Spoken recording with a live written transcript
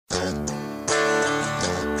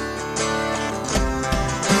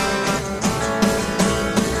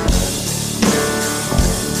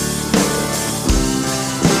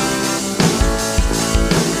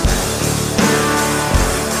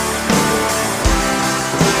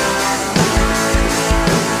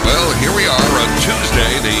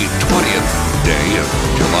Thursday, the 20th day of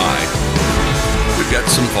July. We've got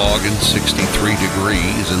some fog and 63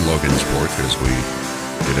 degrees in Logansport as we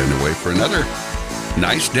get underway for another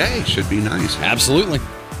nice day. Should be nice. Absolutely.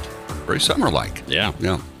 Very summer-like. Yeah.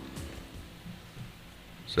 Yeah.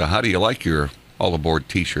 So how do you like your All Aboard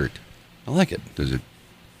t-shirt? I like it. Is it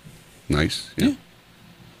nice? Yeah.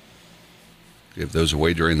 Give those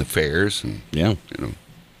away during the fairs and, Yeah.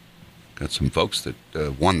 got some folks that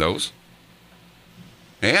won those.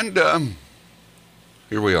 And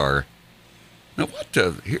here we are. Now,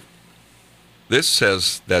 here? This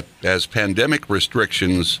says that as pandemic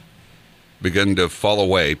restrictions begin to fall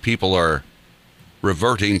away, people are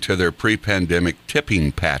reverting to their pre-pandemic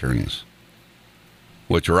tipping patterns,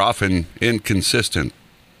 which are often inconsistent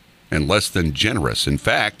and less than generous. In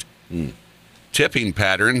fact, tipping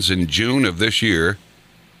patterns in June of this year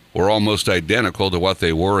were almost identical to what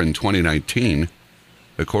they were in 2019,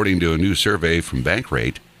 according to a new survey from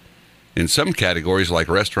Bankrate. In some categories like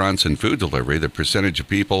restaurants and food delivery, the percentage of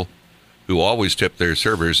people who always tip their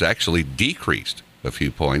servers actually decreased a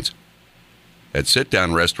few points. At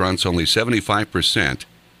sit-down restaurants, only 75%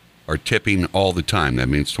 are tipping all the time. That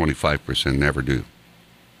means 25% never do.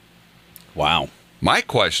 Wow. My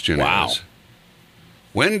question is,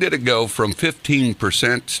 when did it go from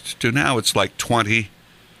 15% to now it's like 20?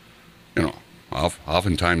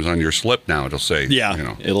 Oftentimes on your slip now it'll say,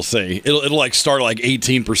 Yeah. It'll say, it'll like start like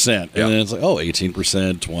 18%. And then it's like,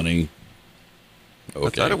 18%, 20. Okay. I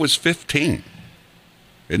thought it was 15.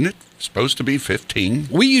 Isn't it supposed to be 15?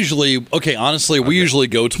 We usually go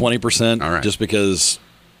 20%. All right. Just because.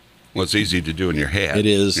 Well, it's easy to do in your head. It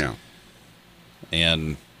is. Yeah.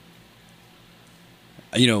 And,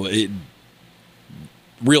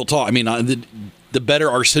 real talk. I mean, the better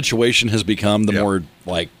our situation has become, the more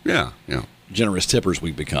generous tippers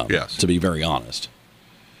we've become. Yes. To be very honest.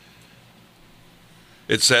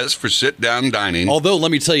 It says for sit-down dining. Although,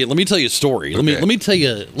 let me tell you a story. Okay.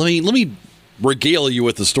 Let me regale you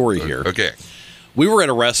with the story here. Okay. We were at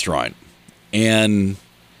a restaurant, and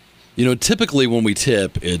typically when we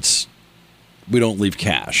tip, we don't leave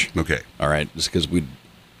cash. Okay. All right, just because we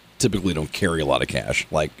typically don't carry a lot of cash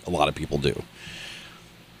like a lot of people do.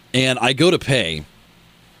 And I go to pay,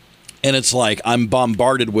 and it's like I'm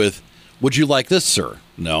bombarded with, "Would you like this, sir?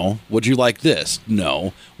 No. Would you like this?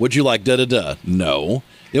 No. Would you like da-da-da? No."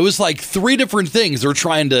 It was like 3 different things they're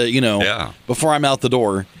trying to, before I'm out the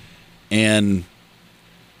door. And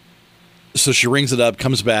so she rings it up,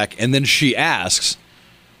 comes back, and then she asks,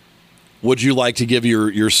 "Would you like to give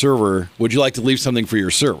your server, would you like to leave something for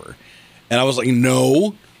your server?" And I was like,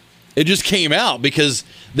 "No." It just came out because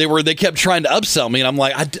they kept trying to upsell me, and I'm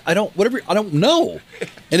like, I don't know.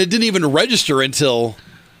 And it didn't even register until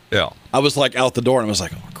I was like out the door, and I was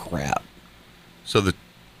like, "Oh crap." So the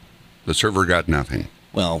server got nothing.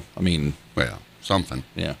 Well, I mean, something.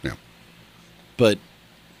 Yeah. Yeah. But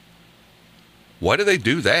why do they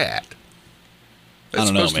do that? That's I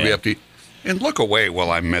don't know, supposed to be up to you. And look away while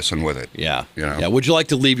I'm messing with it. Yeah. You know? Yeah. Would you like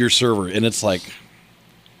to leave your server? And it's like,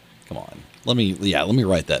 come on. Let me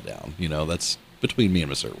write that down. That's between me and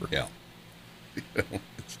my server. Yeah.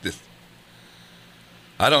 It's just,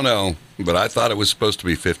 I don't know, but I thought it was supposed to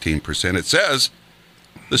be 15%. It says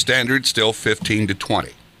the standard's still 15 to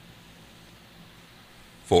 20.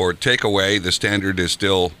 For takeaway, the standard is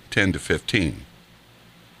still 10 to 15.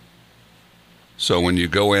 So when you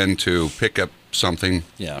go in to pick up something,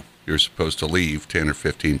 you're supposed to leave 10 or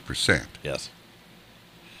 15%. Yes.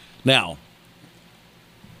 Now,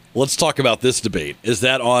 let's talk about this debate. Is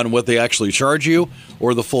that on what they actually charge you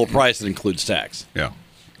or the full price that includes tax? Yeah.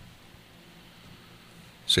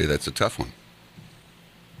 See, that's a tough one.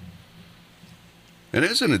 And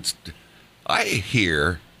isn't it? I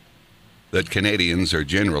hear that Canadians are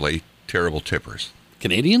generally terrible tippers.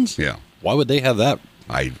 Canadians? Yeah. Why would they have that?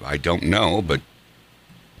 I don't know, but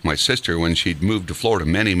my sister, when she'd moved to Florida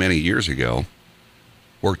many, many years ago,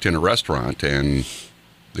 worked in a restaurant, and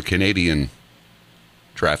the Canadian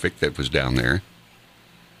traffic that was down there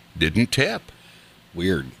didn't tip.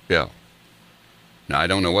 Weird. Yeah. Now, I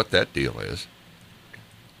don't know what that deal is.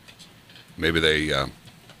 Maybe they,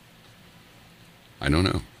 I don't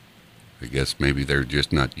know. I guess maybe they're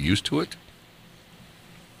just not used to it.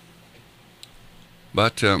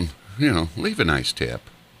 But, leave a nice tip.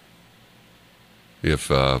 If,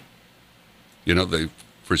 for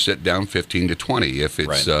sit down, 15 to 20. If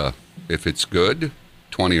it's, if it's good,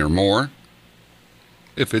 20 or more.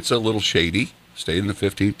 If it's a little shady, stay in the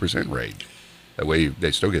 15% range. That way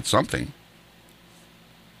they still get something.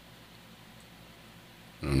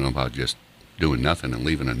 I don't know about just doing nothing and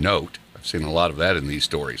leaving a note. I've seen a lot of that in these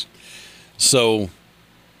stories. So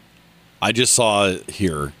I just saw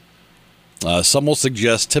here. Some will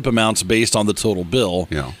suggest tip amounts based on the total bill,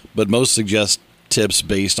 Yeah. but most suggest tips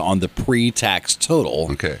based on the pre-tax total,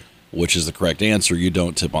 Okay. which is the correct answer. You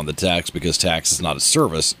don't tip on the tax because tax is not a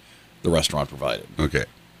service the restaurant provided. Okay.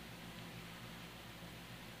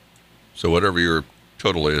 So whatever your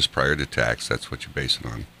total is prior to tax, that's what you base it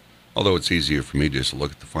on. Although it's easier for me just to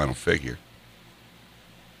look at the final figure.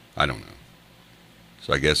 I don't know.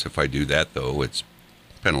 So I guess if I do that, though, it's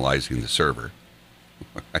penalizing the server.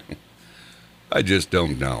 I just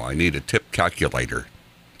don't know. I need a tip calculator.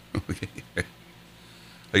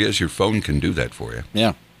 I guess your phone can do that for you.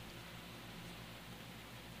 Yeah.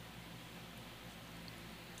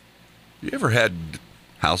 You ever had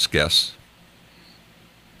house guests?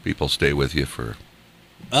 People stay with you for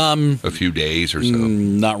a few days or so.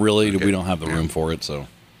 Not really. Okay. We don't have the room for it, so.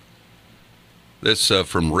 This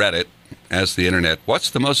from Reddit. Ask the internet, what's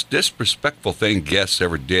the most disrespectful thing guests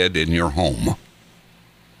ever did in your home?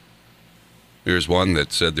 Here's one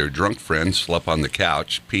that said their drunk friend slept on the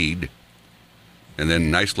couch, peed, and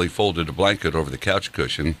then nicely folded a blanket over the couch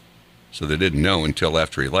cushion so they didn't know until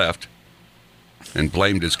after he left, and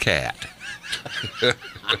blamed his cat. Yeah,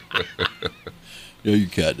 your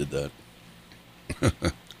cat did that.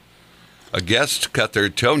 A guest cut their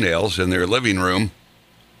toenails in their living room,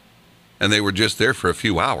 and they were just there for a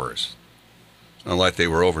few hours. It's not like they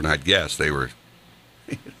were overnight guests. They were...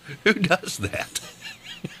 Who does that?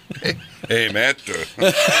 Hey, Matt,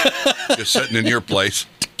 just sitting in your place.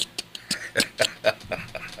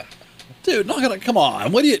 Dude, not gonna, come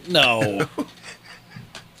on. What do you, no.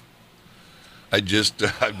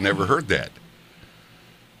 I've never heard that.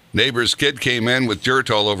 Neighbor's kid came in with dirt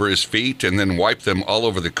all over his feet and then wiped them all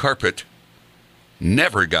over the carpet.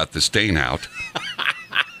 Never got the stain out.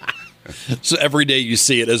 So every day you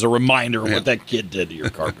see it as a reminder of Yeah. what that kid did to your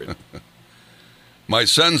carpet. My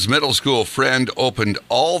son's middle school friend opened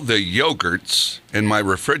all the yogurts in my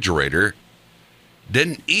refrigerator,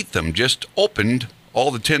 didn't eat them, just opened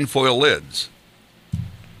all the tinfoil lids.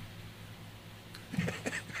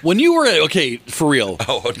 When you were, okay, for real.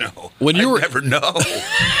 Oh, no. When you I'd were- never know.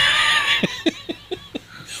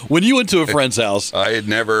 When you went to a friend's house, I had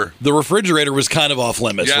never... the refrigerator was kind of off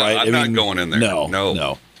limits, Yeah, right? I'm not going in there. No.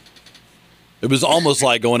 No. It was almost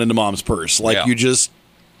like going into mom's purse. Like Yeah. you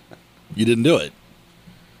didn't do it.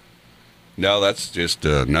 No, that's just,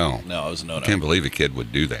 no. No, it was a no-no. Can't believe a kid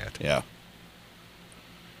would do that. Yeah.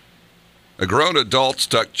 A grown adult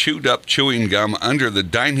stuck chewed up chewing gum under the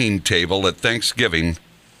dining table at Thanksgiving.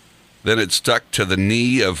 Then it stuck to the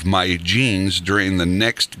knee of my jeans during the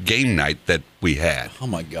next game night that we had. Oh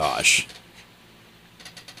my gosh.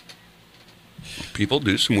 People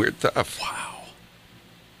do some weird stuff. Wow.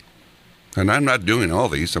 And I'm not doing all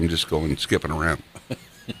these. I'm just going skipping around.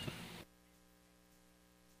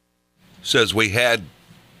 Says we had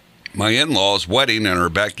my in-laws' wedding in our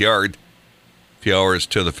backyard. A few hours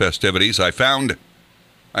to the festivities, I found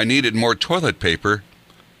I needed more toilet paper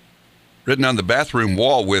written on the bathroom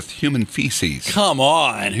wall with human feces. Come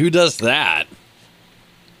on. Who does that?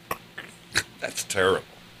 That's terrible.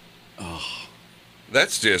 Oh,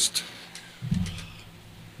 that's just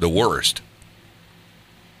the worst.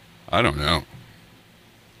 I don't know.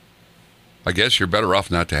 I guess you're better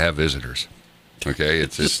off not to have visitors. Okay,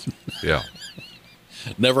 it's just, yeah.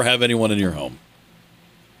 Never have anyone in your home.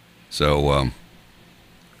 So,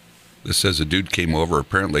 this says a dude came over,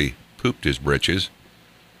 apparently pooped his britches,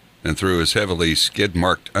 and threw his heavily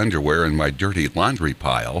skid-marked underwear in my dirty laundry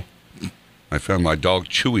pile. I found my dog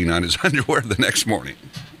chewing on his underwear the next morning.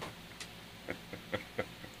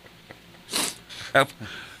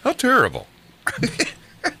 How terrible.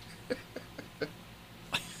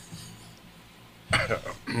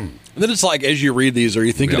 And then it's like, as you read these, are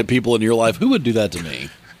you thinking Yep. of people in your life? Who would do that to me?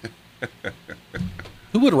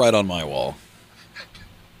 Who would write on my wall?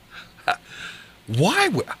 Why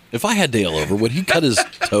would... If I had Dale over, would he cut his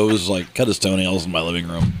toes, like cut his toenails in my living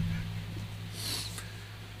room?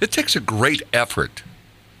 It takes a great effort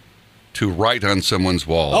to write on someone's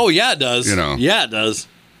wall. Oh, yeah, it does. You know. Yeah, it does.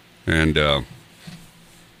 And, I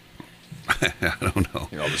don't know.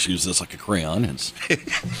 Here, I'll just use this like a crayon.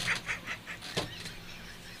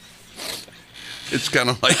 It's kind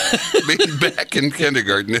of like being back in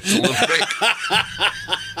kindergarten. It's a little fake.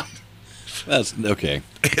 That's okay.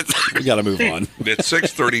 We got to move on. It's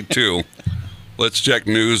 6:32. Let's check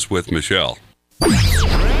news with Michelle.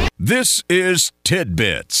 This is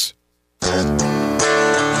Tidbits.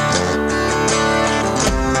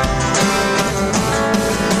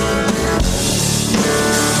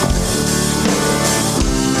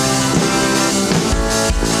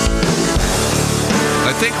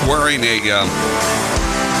 I think wearing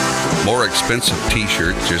more expensive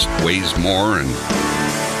T-shirt just weighs more, and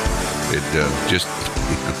it just,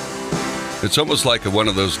 it's almost like one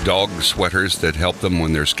of those dog sweaters that help them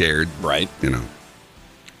when they're scared. Right.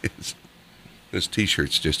 This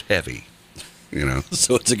T-shirt's just heavy,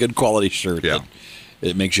 So it's a good quality shirt. Yeah.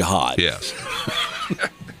 It makes you hot. Yes.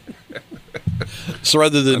 So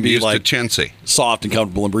rather than I'm be used like to chintzy. soft and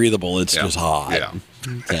comfortable and breathable, it's just hot. Yeah.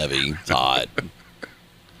 It's heavy. It's hot.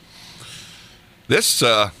 This,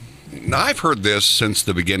 I've heard this since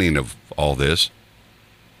the beginning of all this.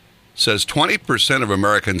 Says 20% of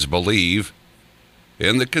Americans believe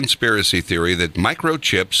in the conspiracy theory that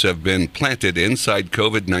microchips have been planted inside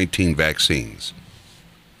COVID-19 vaccines.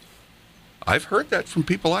 I've heard that from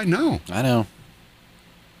people I know. I know.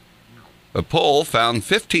 A poll found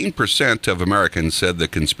 15% of Americans said the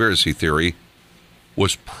conspiracy theory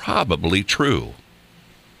was probably true,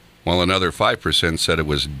 while another 5% said it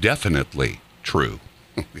was definitely true.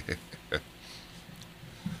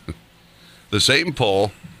 The same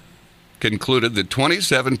poll concluded that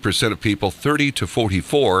 27% of people 30 to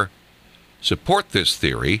 44 support this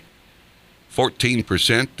theory,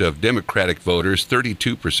 14% of Democratic voters,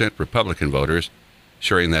 32% Republican voters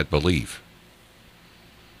sharing that belief.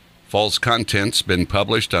 False content's been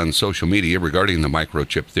published on social media regarding the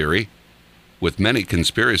microchip theory, with many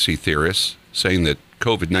conspiracy theorists saying that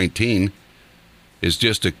COVID-19 is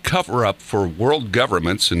just a cover-up for world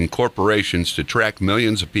governments and corporations to track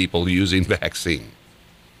millions of people using vaccine.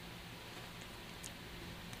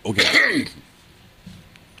 Okay.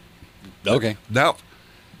 Okay. Now,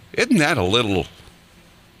 isn't that a little...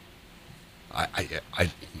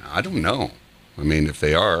 I don't know. I mean, if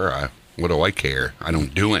they are, what do I care? I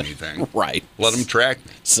don't do anything. Right. Let them track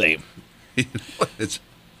me. Same.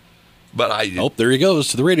 But I... Oh, there he goes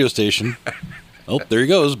to the radio station. Oh, there he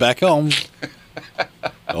goes back home.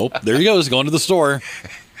 Oh, there he goes going to the store.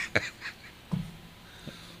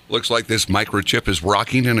 Looks like this microchip is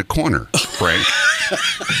rocking in a corner, Frank.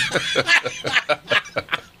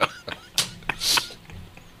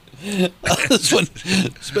 This one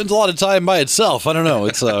spends a lot of time by itself. I don't know.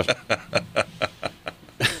 It's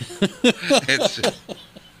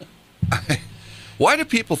why do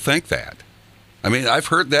people think that? I mean, I've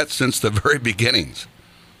heard that since the very beginnings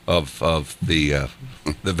of the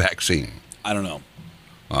vaccine. I don't know.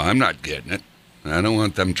 I'm not getting it. I don't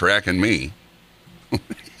want them tracking me.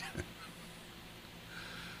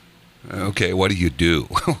 Okay, what do you do?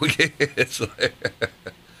 Okay,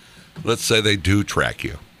 let's say they do track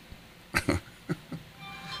you.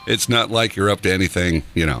 It's not like you're up to anything,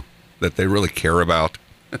 that they really care about.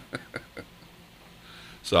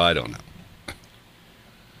 So I don't know.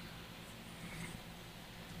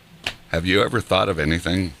 Have you ever thought of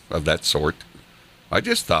anything of that sort? I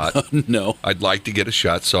just thought No. I'd like to get a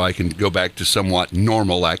shot so I can go back to somewhat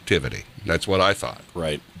normal activity. That's what I thought.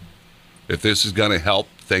 Right. If this is going to help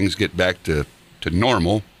things get back to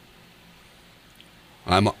normal,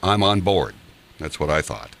 I'm on board. That's what I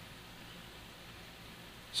thought.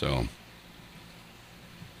 So,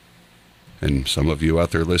 and some of you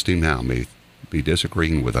out there listening now may be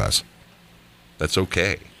disagreeing with us. That's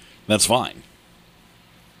okay. That's fine.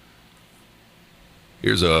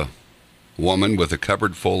 Here's a woman with a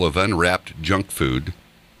cupboard full of unwrapped junk food.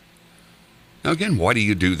 Now, again, why do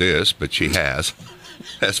you do this? But she has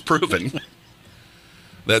proven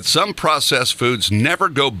that some processed foods never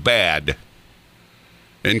go bad,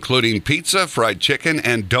 including pizza, fried chicken,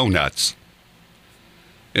 and donuts.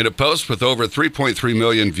 In a post with over 3.3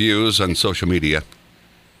 million views on social media,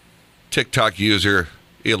 TikTok user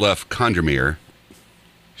Elif Condamir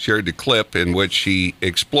shared a clip in which she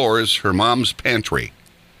explores her mom's pantry.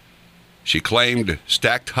 She claimed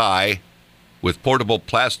stacked high with portable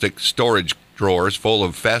plastic storage drawers full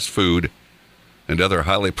of fast food and other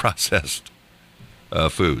highly processed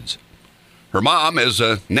foods. Her mom is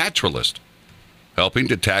a naturalist, helping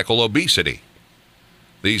to tackle obesity.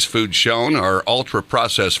 These foods shown are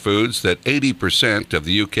ultra-processed foods that 80% of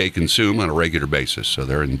the UK consume on a regular basis, so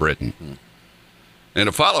they're in Britain. In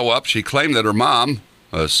a follow-up, she claimed that her mom,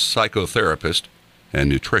 a psychotherapist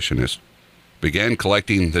and nutritionist, began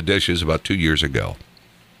collecting the dishes about 2 years ago.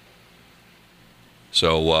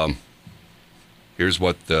 So here's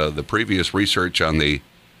what the previous research on the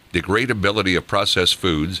degradability of processed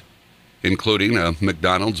foods, including a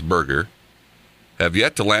McDonald's burger, have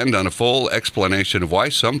yet to land on a full explanation of why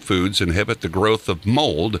some foods inhibit the growth of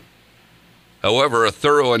mold. However, a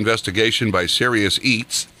thorough investigation by Serious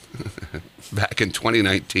Eats back in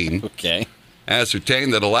 2019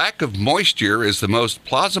 ascertained that a lack of moisture is the most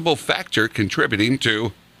plausible factor contributing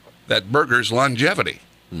to that burger's longevity.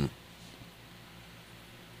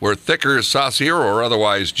 where thicker, saucier, or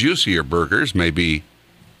otherwise juicier burgers may be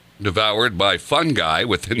devoured by fun guy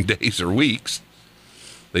within days or weeks,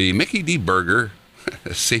 the Mickey D burger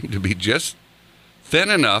seemed to be just thin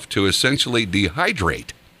enough to essentially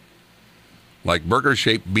dehydrate, like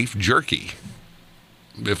burger-shaped beef jerky,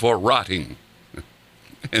 before rotting.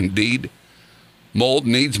 Indeed, mold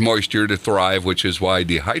needs moisture to thrive, which is why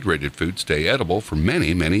dehydrated foods stay edible for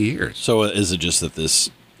many, many years. So is it just that this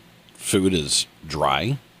food is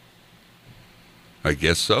dry? I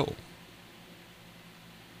guess so.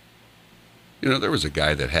 You know, there was a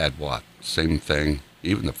guy that had what? Same thing,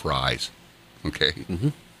 even the fries. Okay? Mm-hmm.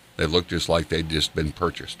 They looked just like they'd just been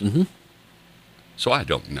purchased. Mm-hmm. So I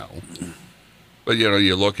don't know. But, you know,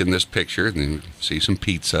 you look in this picture and you see some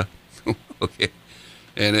pizza. Okay?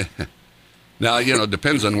 And now, you know, it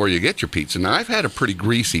depends on where you get your pizza. Now, I've had a pretty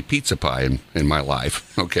greasy pizza pie in my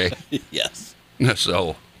life. Okay? Yes.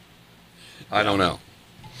 So, I don't know.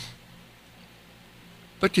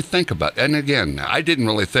 But you think about, and again, I didn't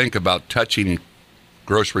really think about touching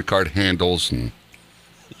grocery cart handles and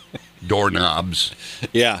doorknobs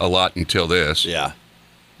Yeah. a lot until this. Yeah.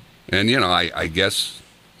 And, you know, I guess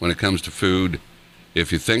when it comes to food,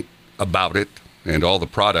 if you think about it and all the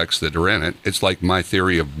products that are in it, it's like my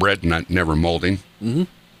theory of bread never molding.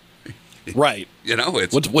 Right. You know,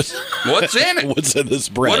 it's What's what's in it? what's in this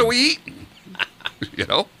bread? What are we eating? You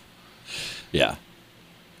know? Yeah.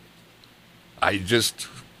 I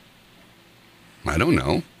don't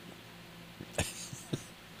know.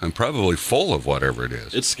 I'm probably full of whatever it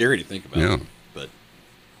is. It's scary to think about. Yeah.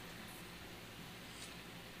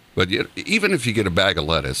 But even if you get a bag of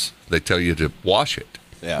lettuce, they tell you to wash it.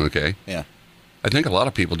 yeah. Okay? Yeah. I think a lot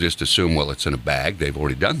of people just assume, well, it's in a bag. They've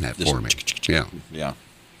already done that Just for me. Yeah. Yeah.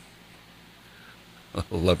 I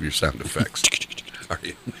love your sound effects. Are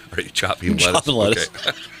you chopping lettuce? Chopping lettuce.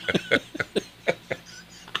 Okay.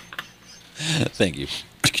 Thank you.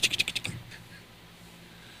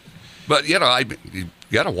 But, you know, you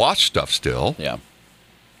got to wash stuff still. Yeah.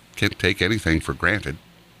 Can't take anything for granted.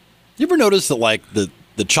 You ever notice that, like, the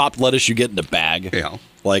chopped lettuce you get in a bag, Yeah.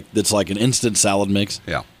 like, that's like an instant salad mix,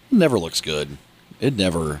 Yeah. never looks good. It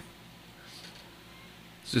never,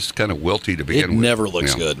 It's just kind of wilty to begin with. never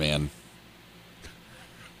looks Yeah. good, man.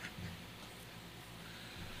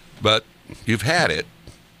 But you've had it.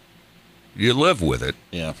 You live with it.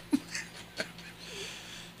 Yeah.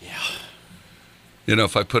 You know,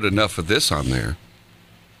 if I put enough of this on there,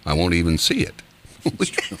 I won't even see it.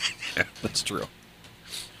 That's true.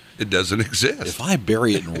 It doesn't exist. If I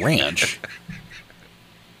bury it in ranch,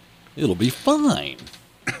 it'll be fine.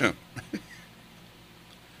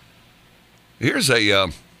 Here's a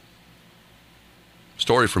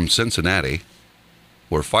story from Cincinnati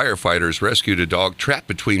where firefighters rescued a dog trapped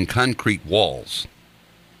between concrete walls.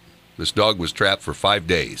 This dog was trapped for 5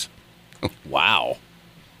 days. Wow.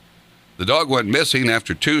 The dog went missing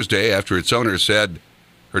after Tuesday after its owner said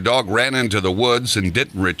her dog ran into the woods and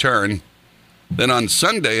didn't return. Then on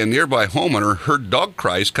Sunday, a nearby homeowner heard dog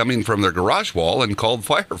cries coming from their garage wall and called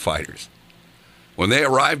firefighters. When they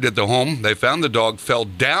arrived at the home, they found the dog fell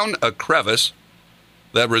down a crevice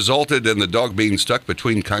that resulted in the dog being stuck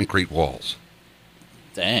between concrete walls.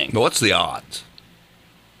 Dang. Now, what's the odds?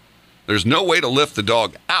 There's no way to lift the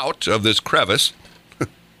dog out of this crevice.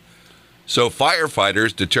 So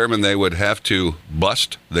firefighters determined they would have to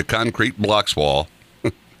bust the concrete blocks wall.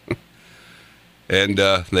 And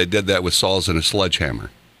they did that with saws and a sledgehammer.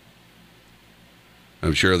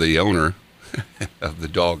 I'm sure the owner of the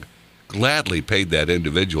dog gladly paid that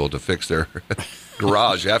individual to fix their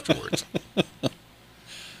garage afterwards.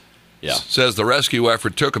 Yeah. Says the rescue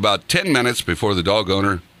effort took about 10 minutes before the dog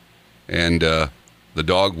owner and the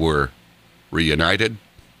dog were reunited.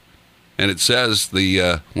 And it says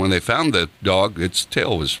when they found the dog, its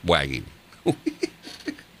tail was wagging.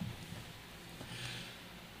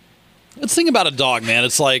 Let's think about a dog, man.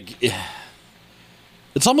 It's like,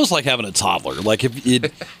 it's almost like having a toddler. Like if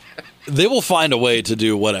it, they will find a way to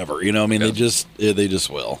do whatever, you know. I mean, Yeah. they just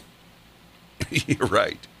will. You're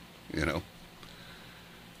right, you know.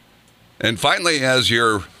 And finally, as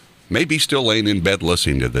you're maybe still laying in bed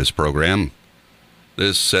listening to this program,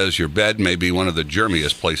 this says your bed may be one of the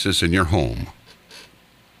germiest places in your home.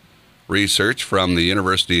 Research from the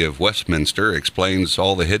University of Westminster explains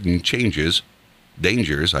all the hidden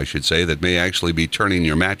dangers, I should say, that may actually be turning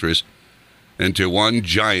your mattress into one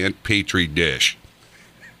giant petri dish.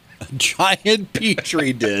 Giant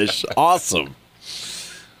petri dish. Awesome.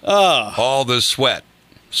 All the sweat,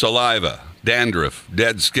 saliva, dandruff,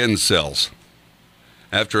 dead skin cells.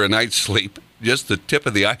 After a night's sleep, just the tip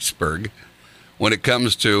of the iceberg when it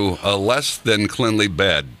comes to a less than cleanly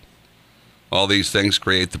bed. All these things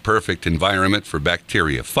create the perfect environment for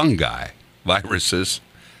bacteria, fungi, viruses,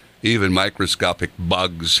 even microscopic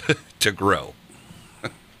bugs to grow.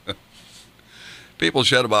 People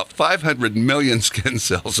shed about 500 million skin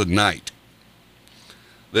cells a night.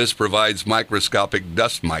 This provides microscopic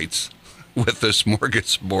dust mites with a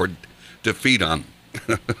smorgasbord to feed on.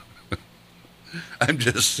 I'm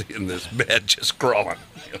just seeing this bed just crawling.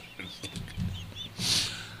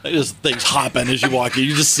 Just things hopping as you walk in.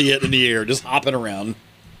 You just see it in the air, just hopping around.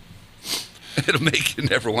 It'll make you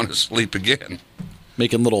never want to sleep again.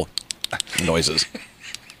 Making little noises.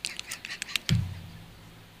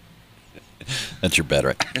 That's your bed,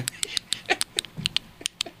 right?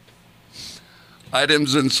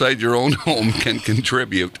 Items inside your own home can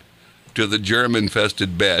contribute to the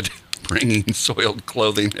germ-infested bed. Bringing soiled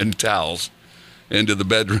clothing and towels into the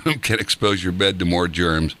bedroom can expose your bed to more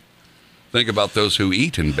germs. Think about those who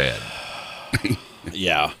eat in bed.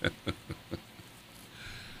 Yeah.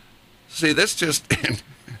 See, that's just...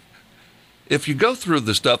 If you go through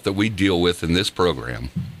the stuff that we deal with in this program,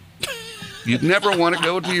 you'd never want to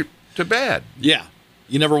go to bed. Yeah.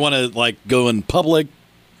 You never want to, like, go in public,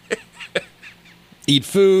 eat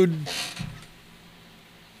food,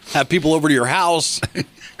 have people over to your house.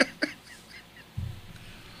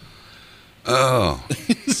 Oh.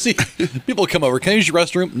 See, people come over. Can I use your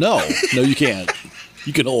restroom? No, you can't.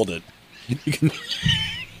 You can hold it.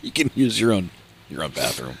 You can use your own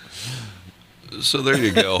bathroom. So there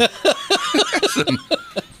you go.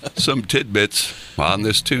 some tidbits on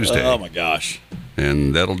this Tuesday. Oh my gosh.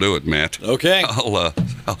 And that'll do it, Matt. Okay.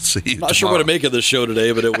 I'll see you. Not sure what to make of this show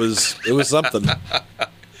today, but it was something.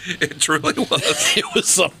 It truly was. It was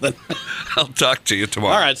something. I'll talk to you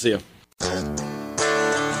tomorrow. All right, see you.